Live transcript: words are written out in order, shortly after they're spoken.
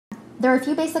There are a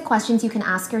few basic questions you can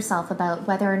ask yourself about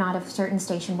whether or not a certain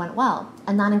station went well,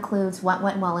 and that includes what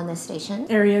went well in this station.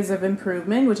 Areas of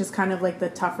improvement, which is kind of like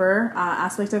the tougher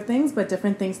aspect of things, but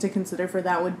different things to consider for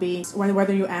that would be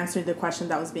whether you answered the question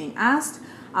that was being asked,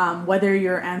 whether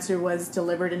your answer was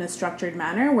delivered in a structured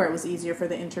manner where it was easier for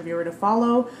the interviewer to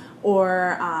follow,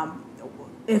 or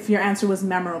if your answer was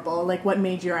memorable, like what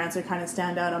made your answer kind of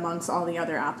stand out amongst all the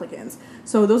other applicants.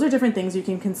 So those are different things you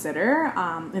can consider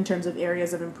in terms of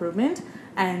areas of improvement.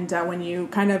 And when you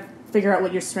kind of figure out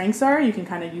what your strengths are, you can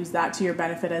kind of use that to your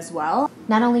benefit as well.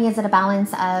 Not only is it a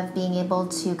balance of being able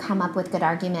to come up with good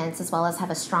arguments as well as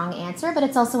have a strong answer, but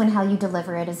it's also in how you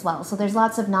deliver it as well. So there's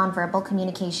lots of nonverbal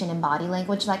communication and body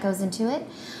language that goes into it.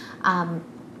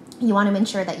 You want to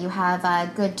ensure that you have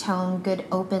a good tone, good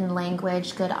open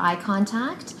language, good eye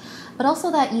contact, but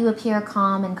also that you appear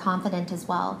calm and confident as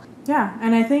well. Yeah,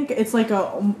 and I think it's like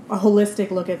a holistic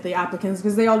look at the applicants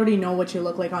because they already know what you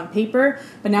look like on paper,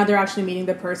 but now they're actually meeting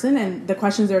the person, and the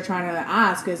questions they're trying to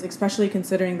ask is, especially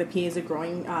considering the PA is a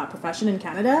growing profession in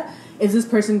Canada, is this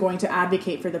person going to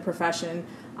advocate for the profession?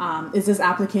 Is this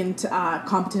applicant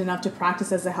competent enough to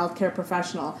practice as a healthcare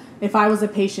professional? If I was a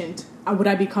patient, would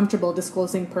I be comfortable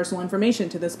disclosing personal information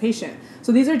to this patient?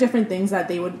 So these are different things that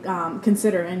they would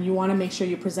consider, and you want to make sure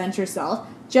you present yourself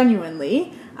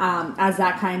genuinely as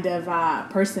that kind of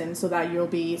person so that you'll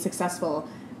be successful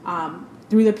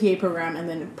through the PA program and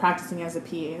then practicing as a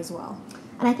PA as well.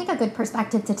 And I think a good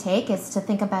perspective to take is to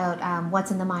think about what's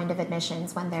in the mind of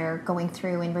admissions when they're going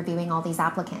through and reviewing all these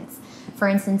applicants. For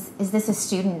instance, is this a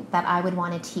student that I would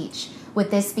want to teach?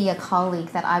 Would this be a colleague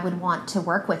that I would want to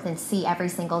work with and see every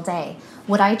single day?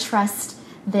 Would I trust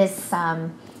this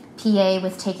PA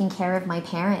with taking care of my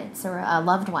parents or a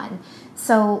loved one?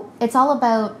 So it's all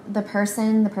about the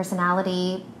person, the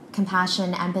personality,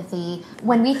 compassion, empathy.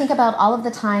 When we think about all of the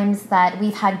times that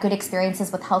we've had good experiences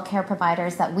with healthcare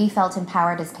providers that we felt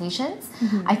empowered as patients,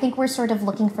 I think we're sort of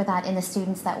looking for that in the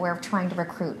students that we're trying to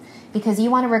recruit. Because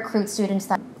you want to recruit students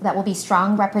that will be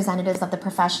strong representatives of the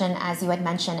profession, as you had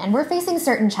mentioned. And we're facing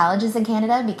certain challenges in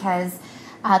Canada because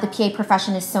the PA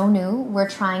profession is so new. We're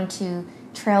trying to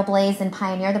trailblaze and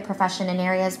pioneer the profession in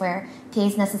areas where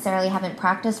PAs necessarily haven't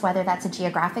practiced, whether that's a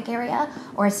geographic area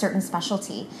or a certain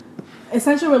specialty.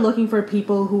 Essentially, we're looking for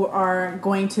people who are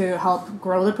going to help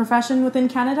grow the profession within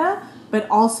Canada, but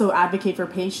also advocate for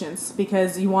patients,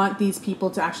 because you want these people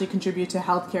to actually contribute to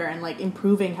healthcare and like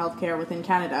improving healthcare within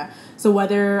Canada. So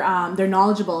whether they're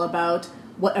knowledgeable about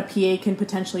what a PA can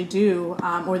potentially do,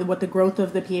 or what the growth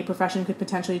of the PA profession could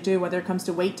potentially do, whether it comes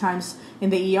to wait times in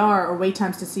the ER or wait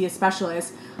times to see a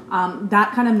specialist,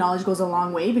 that kind of knowledge goes a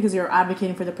long way because you're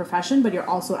advocating for the profession, but you're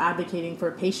also advocating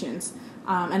for patients.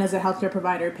 And as a healthcare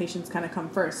provider, patients kind of come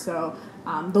first. So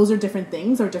those are different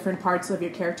things or different parts of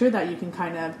your character that you can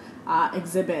kind of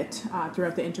exhibit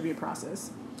throughout the interview process.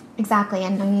 Exactly,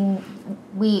 and I mean,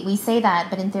 we say that,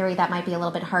 but in theory that might be a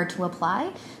little bit hard to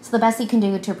apply. So the best you can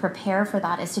do to prepare for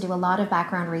that is to do a lot of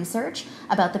background research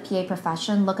about the PA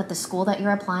profession, look at the school that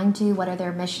you're applying to, what are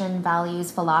their mission,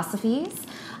 values, philosophies.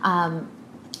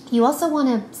 You also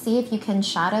want to see if you can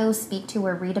shadow, speak to,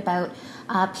 or read about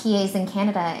PAs in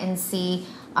Canada and see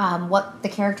what the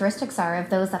characteristics are of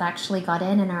those that actually got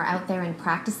in and are out there and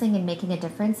practicing and making a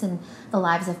difference in the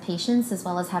lives of patients, as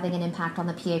well as having an impact on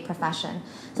the PA profession.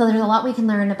 So there's a lot we can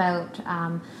learn about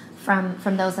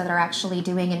from those that are actually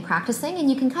doing and practicing, and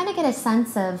you can kind of get a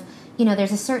sense of, you know,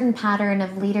 there's a certain pattern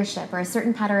of leadership or a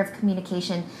certain pattern of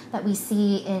communication that we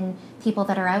see in people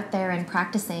that are out there and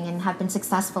practicing and have been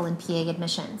successful in PA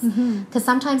admissions. Because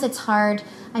sometimes it's hard.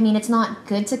 I mean, it's not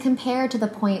good to compare to the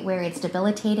point where it's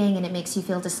debilitating and it makes you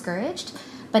feel discouraged.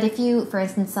 But if you, for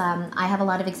instance, I have a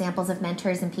lot of examples of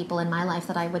mentors and people in my life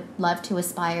that I would love to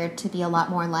aspire to be a lot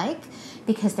more like,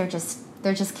 because they're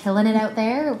just killing it out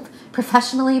there,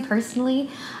 professionally, personally.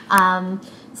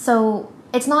 So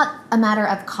it's not a matter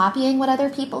of copying what other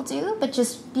people do, but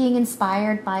just being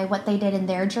inspired by what they did in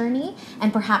their journey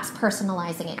and perhaps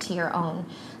personalizing it to your own.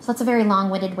 So that's a very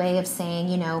long-winded way of saying,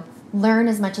 you know, learn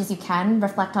as much as you can,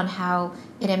 reflect on how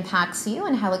it impacts you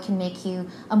and how it can make you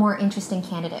a more interesting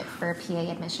candidate for PA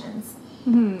admissions.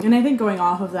 And I think going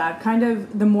off of that, kind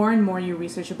of the more and more you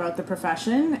research about the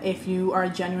profession, if you are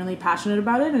genuinely passionate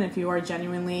about it and if you are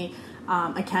genuinely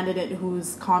a candidate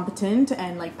who's competent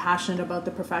and like passionate about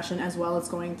the profession as well as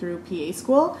going through PA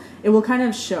school, it will kind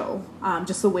of show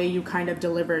just the way you kind of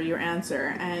deliver your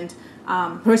answer. And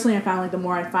personally, I found like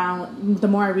the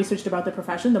more I researched about the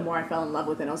profession, the more I fell in love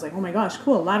with it. I was like, oh my gosh,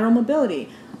 cool, lateral mobility.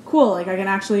 Cool, like I can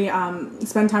actually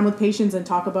spend time with patients and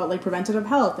talk about like preventative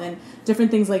health and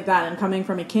different things like that. And coming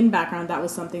from a kin background, that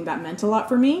was something that meant a lot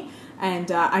for me.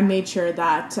 And I made sure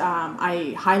that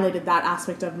I highlighted that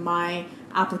aspect of my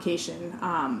application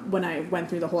when I went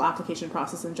through the whole application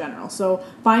process in general. So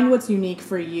find what's unique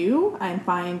for you and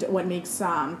find what makes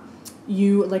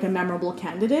you like a memorable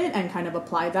candidate and kind of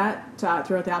apply that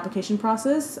throughout the application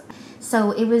process.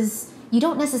 So you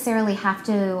don't necessarily have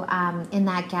to, in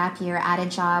that gap year, add a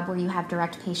job where you have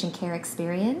direct patient care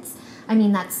experience. I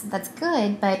mean, that's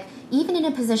good, but even in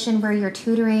a position where you're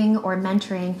tutoring or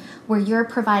mentoring, where you're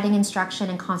providing instruction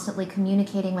and constantly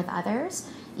communicating with others,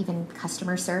 even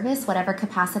customer service, whatever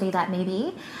capacity that may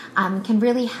be, can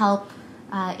really help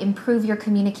improve your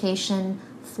communication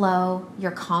flow,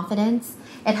 your confidence.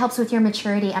 It helps with your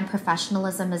maturity and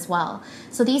professionalism as well.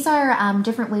 So these are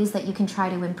different ways that you can try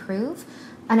to improve.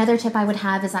 Another tip I would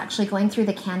have is actually going through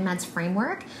the CanMEDS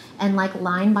framework and like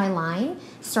line by line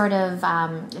sort of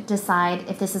decide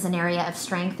if this is an area of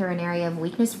strength or an area of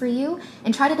weakness for you,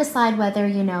 and try to decide whether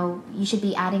you should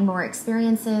be adding more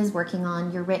experiences, working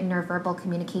on your written or verbal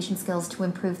communication skills to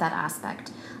improve that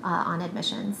aspect on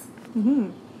admissions. Mm-hmm.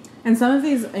 And some of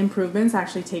these improvements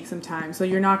actually take some time, so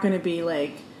you're not going to be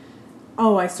like,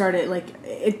 oh, I started, like,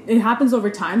 it happens over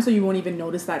time, so you won't even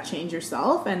notice that change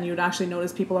yourself, and you'd actually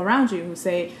notice people around you who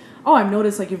say, oh, I've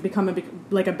noticed, like, you've become a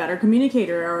better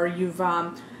communicator, or you've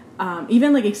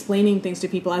even, like, explaining things to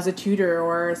people as a tutor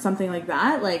or something like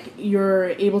that, like, you're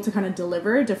able to kind of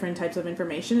deliver different types of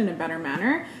information in a better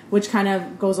manner, which kind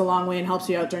of goes a long way and helps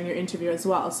you out during your interview as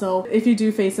well. So if you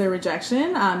do face a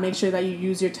rejection, make sure that you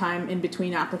use your time in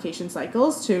between application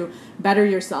cycles to better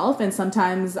yourself, and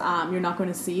sometimes you're not going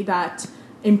to see that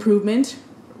improvement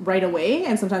right away,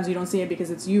 and sometimes you don't see it because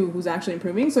it's you who's actually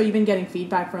improving. So even getting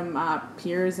feedback from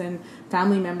peers and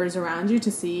family members around you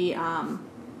to see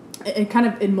it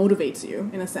motivates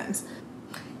you in a sense.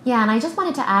 Yeah, and I just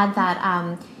wanted to add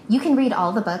that you can read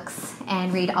all the books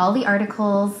and read all the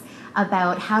articles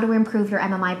about how to improve your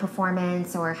MMI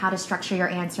performance or how to structure your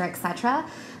answer, etc.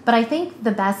 But I think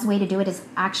the best way to do it is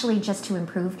actually just to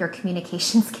improve your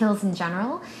communication skills in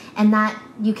general, and that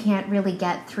you can't really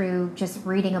get through just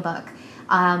reading a book.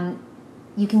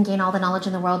 You can gain all the knowledge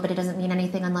in the world, but it doesn't mean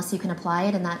anything unless you can apply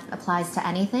it, and that applies to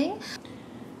anything.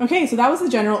 Okay, so that was the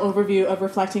general overview of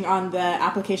reflecting on the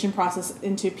application process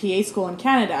into PA school in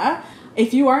Canada.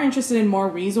 If you are interested in more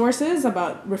resources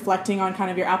about reflecting on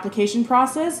kind of your application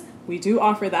process, we do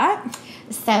offer that.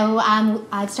 So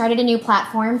I've started a new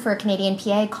platform for Canadian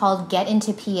PA called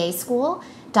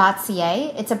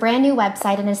getintopaschool.ca. It's a brand new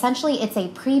website, and essentially it's a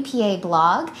pre-PA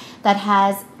blog that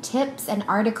has tips and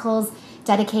articles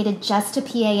dedicated just to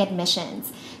PA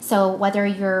admissions. So whether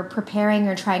you're preparing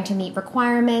or trying to meet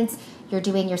requirements, you're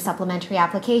doing your supplementary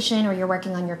application, or you're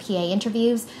working on your PA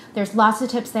interviews, there's lots of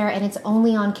tips there, and it's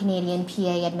only on Canadian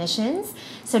PA admissions.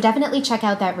 So definitely check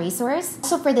out that resource.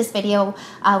 Also for this video,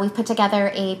 we've put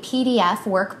together a PDF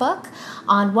workbook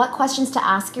on what questions to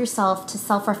ask yourself to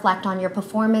self-reflect on your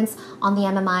performance on the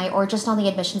MMI or just on the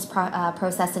admissions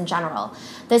process in general.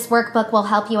 This workbook will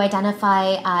help you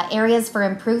identify areas for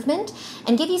improvement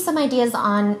and give you some ideas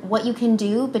on what you can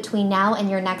do between now and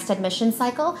your next admission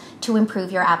cycle to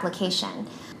improve your application.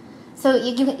 So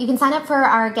you can sign up for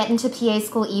our Get Into PA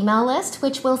School email list,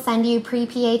 which will send you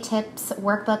pre-PA tips,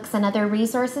 workbooks, and other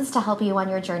resources to help you on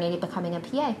your journey to becoming a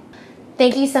PA.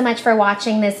 Thank you so much for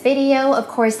watching this video. Of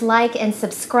course, like and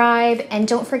subscribe, and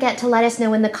don't forget to let us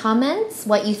know in the comments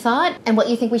what you thought and what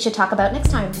you think we should talk about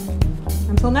next time.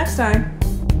 Until next time.